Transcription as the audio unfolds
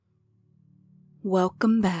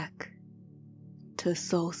Welcome back to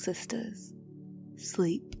Soul Sisters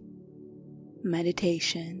Sleep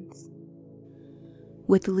Meditations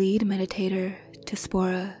with lead meditator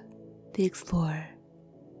Tispora the Explorer.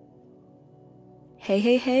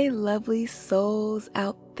 Hey, lovely souls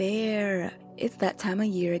out there. It's that time of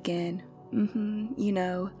year again.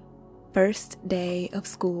 First day of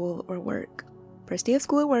school or work. First day of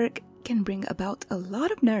school or work can bring about a lot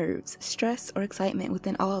of nerves, stress, or excitement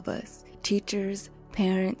within all of us. Teachers,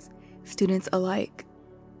 parents, students alike.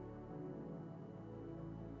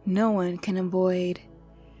 No one can avoid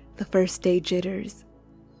the first day jitters.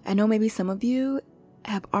 I know maybe some of you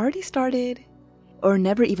have already started or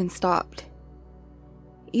never even stopped.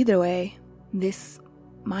 Either way, this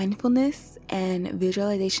mindfulness and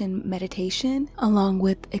visualization meditation, along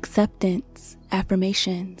with acceptance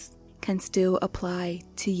affirmations, can still apply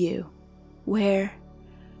to you, where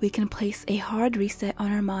we can place a hard reset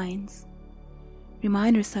on our minds.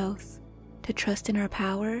 Remind ourselves to trust in our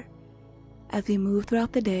power as we move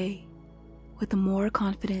throughout the day with more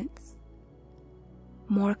confidence,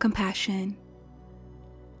 more compassion,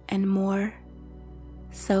 and more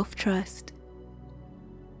self-trust.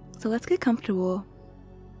 So let's get comfortable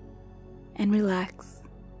and relax.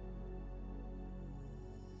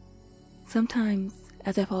 Sometimes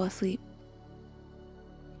as I fall asleep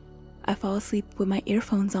with my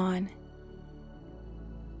earphones on,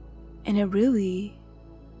 and it really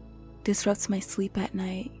disrupts my sleep at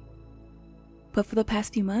night. But for the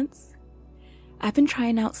past few months, I've been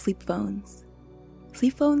trying out Sleep Phones.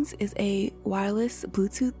 Sleep Phones is a wireless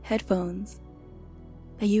Bluetooth headphones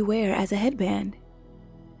that you wear as a headband.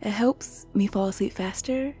 It helps me fall asleep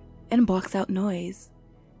faster and blocks out noise.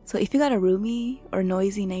 So if you got a roomy or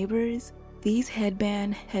noisy neighbors, these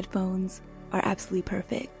headband headphones are absolutely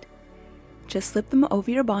perfect. Just slip them over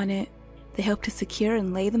your bonnet. They help to secure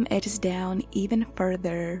and lay them edges down even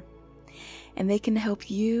further. And they can help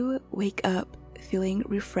you wake up feeling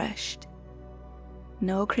refreshed.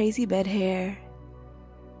 No crazy bed hair.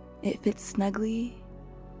 It fits snugly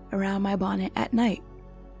around my bonnet at night.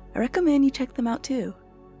 I recommend you check them out too.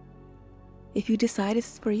 If you decide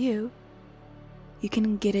it's for you, you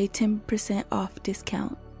can get a 10% off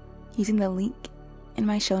discount using the link in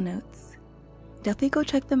my show notes. Definitely go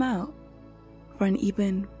check them out for an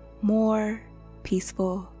even more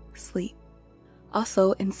peaceful sleep.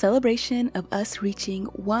 Also, in celebration of us reaching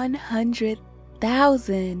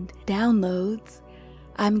 100,000 downloads,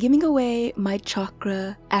 I'm giving away my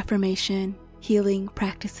chakra affirmation healing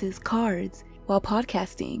practices cards while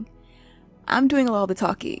podcasting. I'm doing a lot of the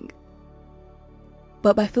talking.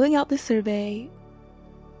 But by filling out this survey,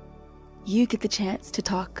 you get the chance to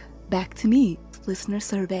talk back to me, listener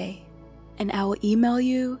survey, and I will email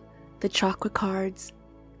you the chakra cards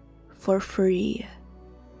for free.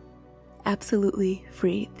 Absolutely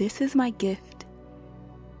free. This is my gift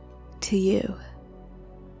to you.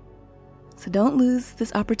 So don't lose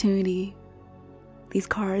this opportunity. These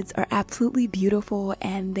cards are absolutely beautiful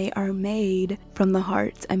and they are made from the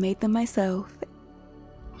heart. I made them myself.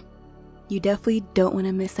 You definitely don't want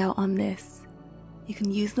to miss out on this. You can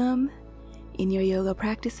use them in your yoga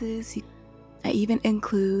practices. I even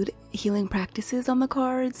include healing practices on the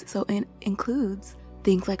cards, so it includes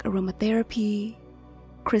things like aromatherapy,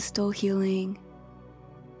 crystal healing,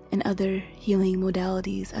 and other healing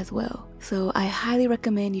modalities as well. So I highly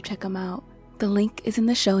recommend you check them out. The link is in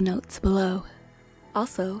the show notes below.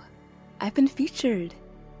 Also, I've been featured.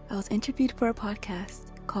 I was interviewed for a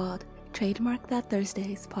podcast called Trademark That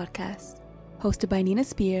Thursdays podcast, hosted by Nina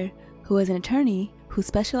Spear, who is an attorney who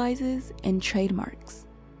specializes in trademarks.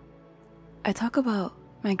 I talk about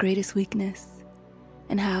my greatest weakness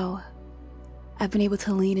and how I've been able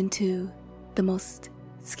to lean into the most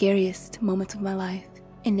scariest moments of my life,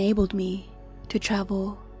 enabled me to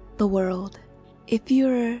travel the world. If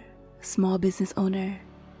you're a small business owner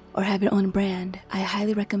or have your own brand, I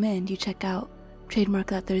highly recommend you check out Trademark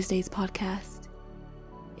That Thursdays podcast.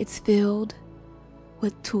 It's filled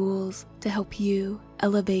with tools to help you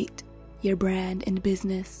elevate your brand and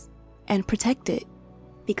business and protect it.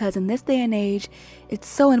 Because in this day and age, it's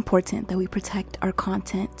so important that we protect our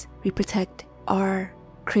content, we protect our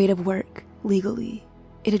creative work legally.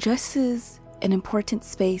 It addresses an important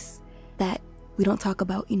space that we don't talk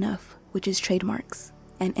about enough, which is trademarks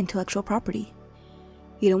and intellectual property.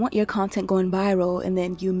 You don't want your content going viral and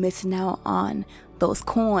then you missing out on those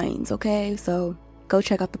coins, okay? So go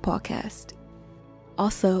check out the podcast.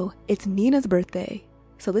 Also, it's Nina's birthday,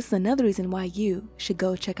 so this is another reason why you should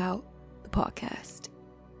go check out the podcast.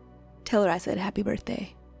 Tell her I said happy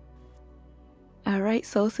birthday. Alright,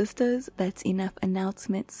 soul sisters, that's enough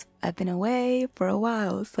announcements. I've been away for a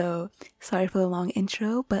while, so sorry for the long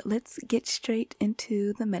intro, but let's get straight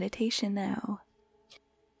into the meditation now.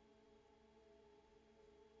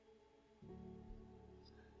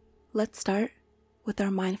 Let's start with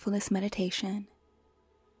our mindfulness meditation.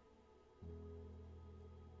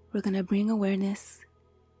 We're going to bring awareness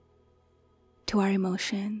to our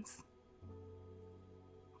emotions,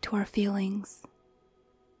 to our feelings.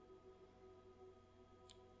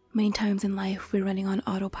 Many times in life, we're running on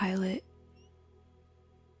autopilot.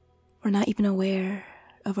 We're not even aware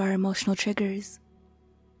of our emotional triggers.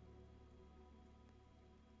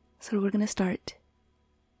 So we're going to start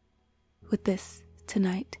with this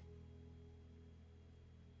tonight.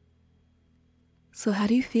 So how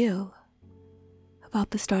do you feel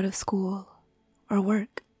about the start of school or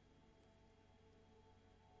work?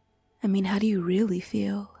 I mean, how do you really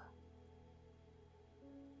feel?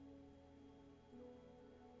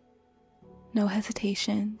 No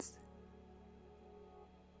hesitations,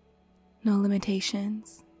 no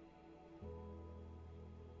limitations,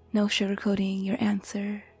 no sugarcoating your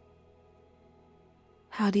answer.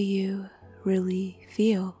 How do you really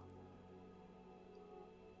feel?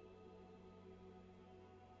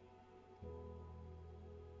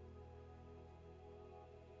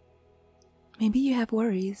 Maybe you have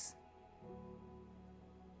worries.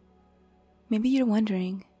 Maybe you're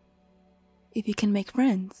wondering if you can make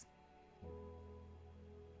friends.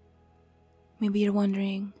 Maybe you're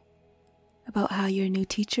wondering about how your new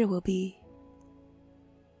teacher will be,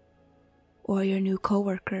 or your new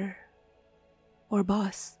coworker or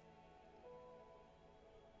boss.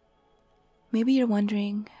 Maybe you're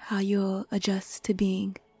wondering how you'll adjust to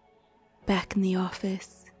being back in the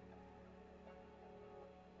office.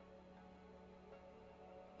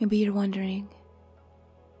 Maybe you're wondering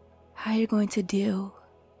how you're going to deal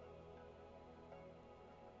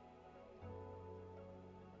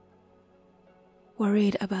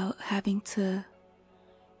worried about having to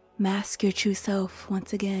mask your true self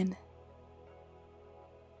once again,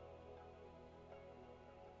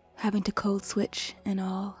 having to code switch and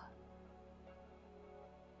all.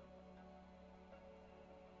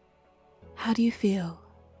 How do you feel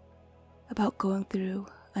about going through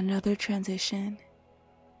another transition?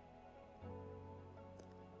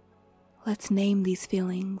 Let's name these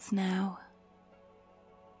feelings now.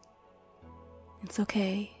 It's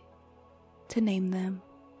okay to name them.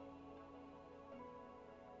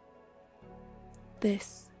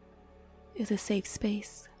 This is a safe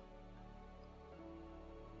space.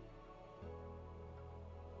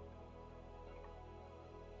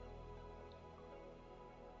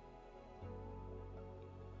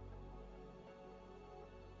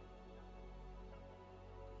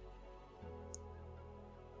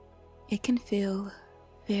 It can feel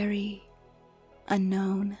very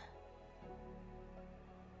unknown.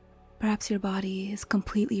 Perhaps your body is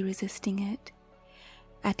completely resisting it,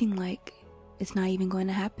 acting like it's not even going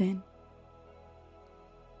to happen.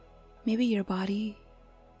 Maybe your body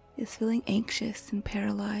is feeling anxious and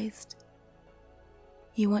paralyzed.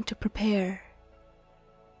 You want to prepare,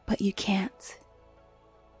 but you can't.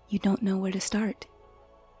 You don't know where to start.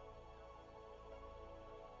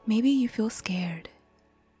 Maybe you feel scared.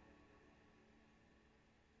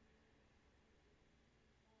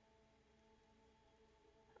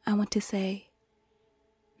 I want to say,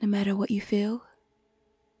 no matter what you feel,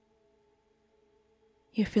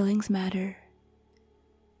 your feelings matter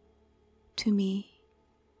to me,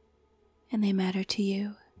 and they matter to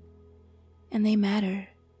you, and they matter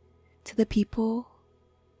to the people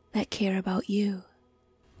that care about you.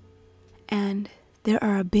 And there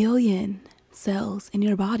are 1 billion cells in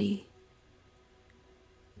your body.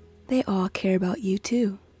 They all care about you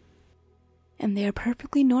too, and they are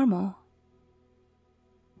perfectly normal.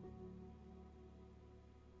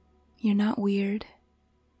 You're not weird.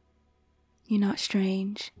 You're not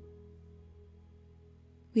strange.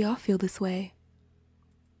 We all feel this way.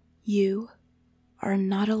 You are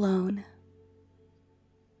not alone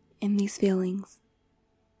in these feelings.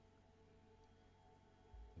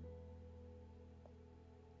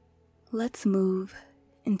 Let's move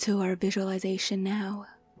into our visualization now.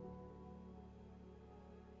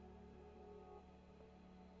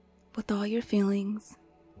 With all your feelings,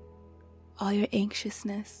 all your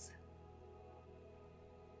anxiousness,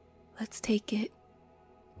 let's take it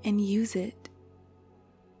and use it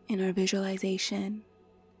in our visualization.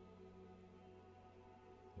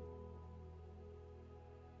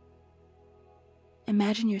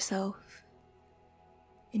 Imagine yourself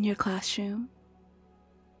in your classroom,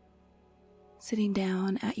 sitting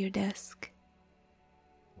down at your desk,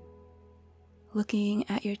 looking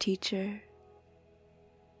at your teacher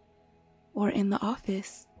or in the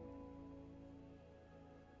office.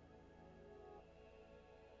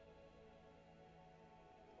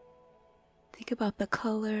 Think about the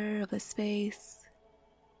color of the space.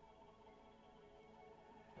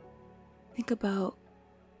 Think about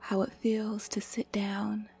how it feels to sit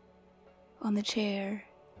down on the chair.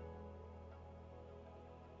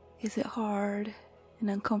 Is it hard and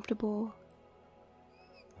uncomfortable?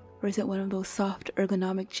 Or is it one of those soft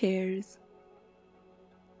ergonomic chairs?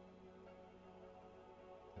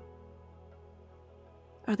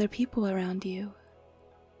 Are there people around you?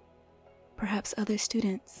 Perhaps other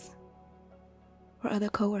students or other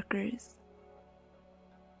coworkers?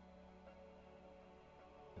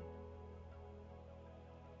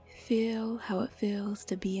 Feel how it feels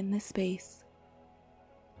to be in this space.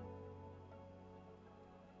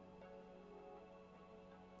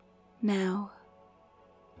 Now,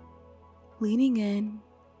 leaning in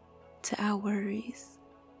to our worries,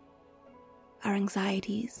 our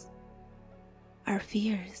anxieties, our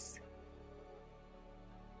fears.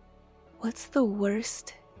 What's the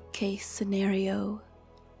worst case scenario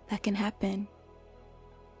that can happen?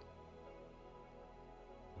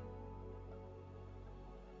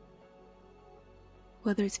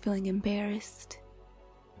 Whether it's feeling embarrassed,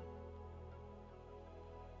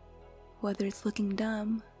 whether it's looking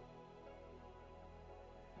dumb,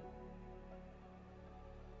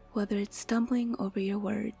 whether it's stumbling over your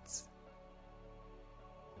words.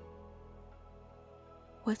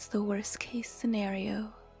 What's the worst case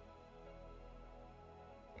scenario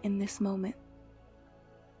in this moment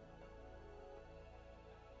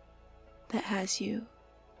that has you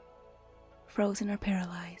frozen or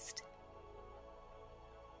paralyzed?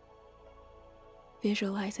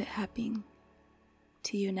 Visualize it happening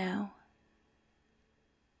to you now.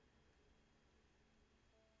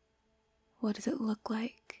 What does it look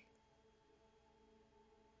like?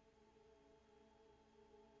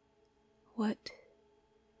 What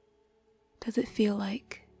does it feel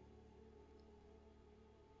like?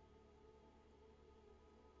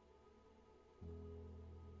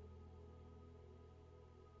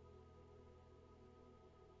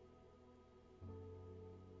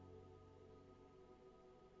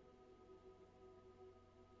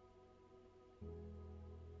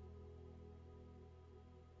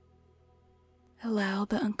 Allow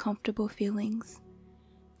the uncomfortable feelings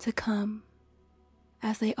to come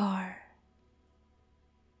as they are.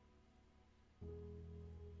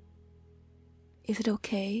 Is it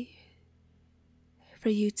okay for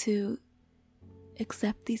you to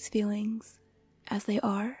accept these feelings as they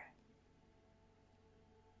are?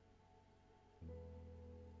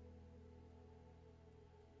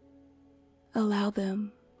 Allow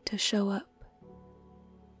them to show up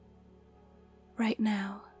right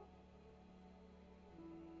now.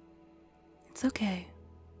 It's okay.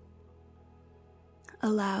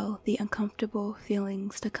 Allow the uncomfortable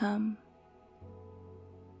feelings to come.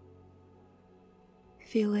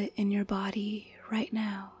 Feel it in your body right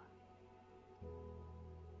now.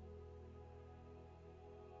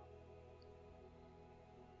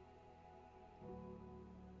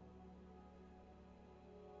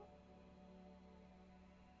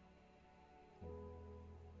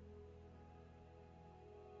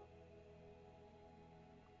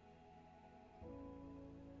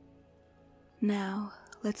 Now,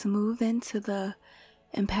 let's move into the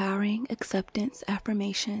empowering acceptance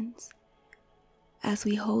affirmations as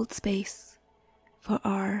we hold space for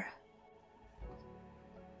our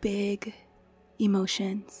big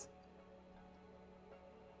emotions.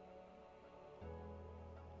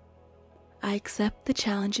 I accept the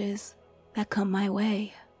challenges that come my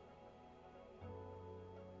way.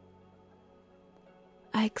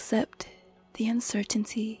 I accept the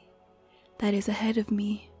uncertainty that is ahead of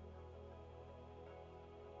me.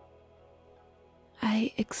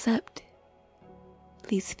 I accept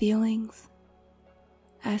these feelings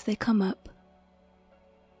as they come up.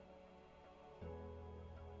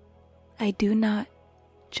 I do not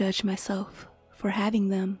judge myself for having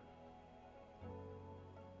them.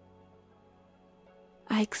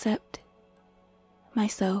 I accept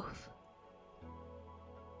myself.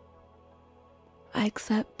 I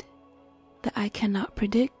accept that I cannot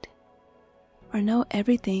predict or know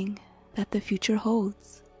everything that the future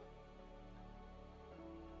holds.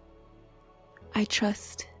 I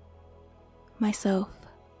trust myself.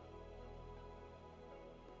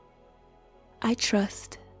 I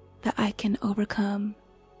trust that I can overcome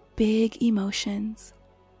big emotions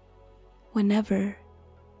whenever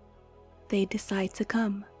they decide to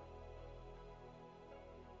come.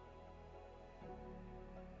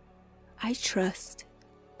 I trust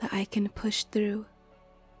that I can push through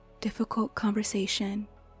difficult conversation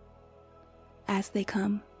as they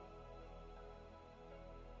come.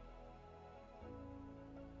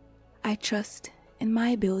 I trust in my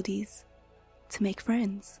abilities to make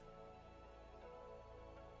friends.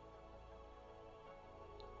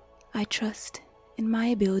 I trust in my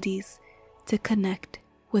abilities to connect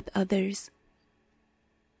with others.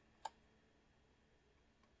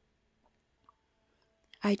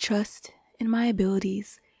 I trust in my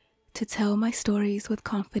abilities to tell my stories with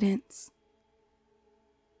confidence.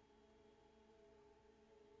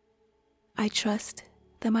 I trust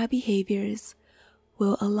that my behaviors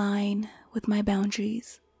will align with my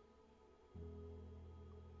boundaries.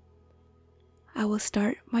 I will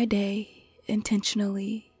start my day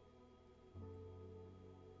intentionally.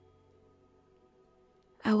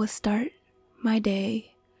 I will start my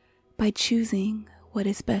day by choosing what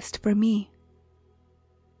is best for me.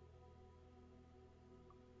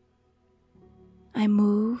 I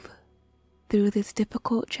move through this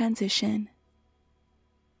difficult transition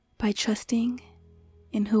by trusting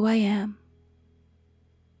in who I am.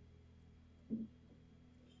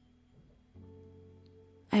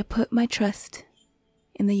 I put my trust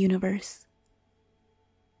in the universe.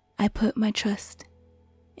 I put my trust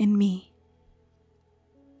in me.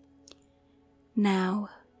 Now,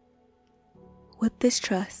 with this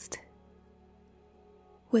trust,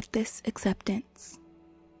 with this acceptance,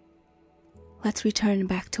 let's return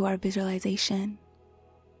back to our visualization.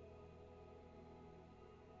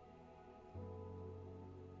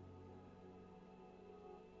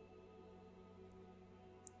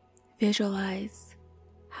 Visualize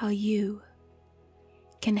how you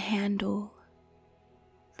can handle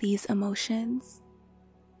these emotions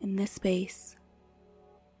in this space.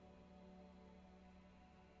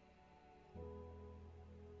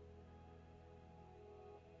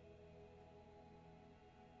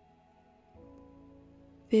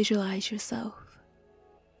 Visualize yourself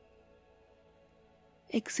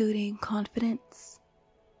exuding confidence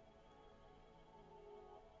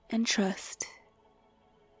and trust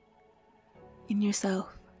in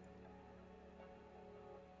yourself.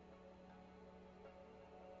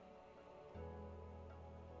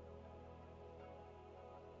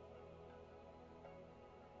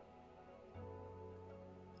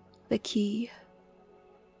 The key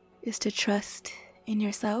is to trust in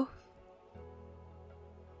yourself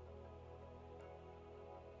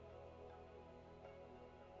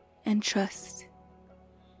and trust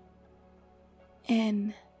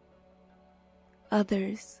in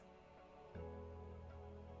others.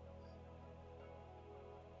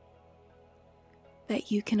 That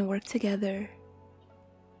you can work together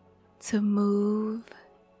to move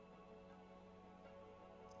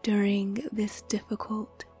during this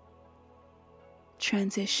difficult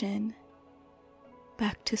transition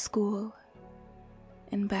back to school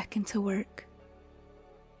and back into work.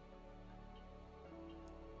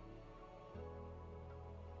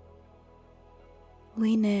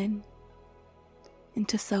 Lean in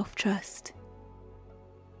into self-trust.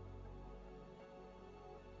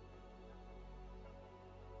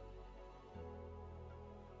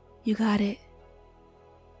 You got it.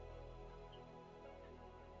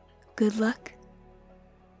 Good luck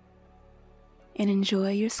and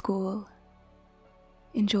enjoy your school.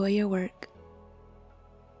 Enjoy your work.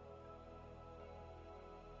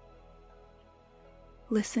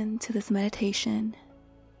 Listen to this meditation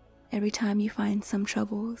every time you find some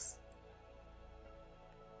troubles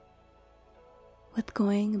with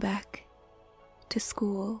going back to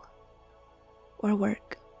school or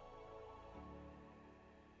work.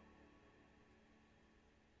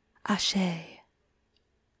 Ashe.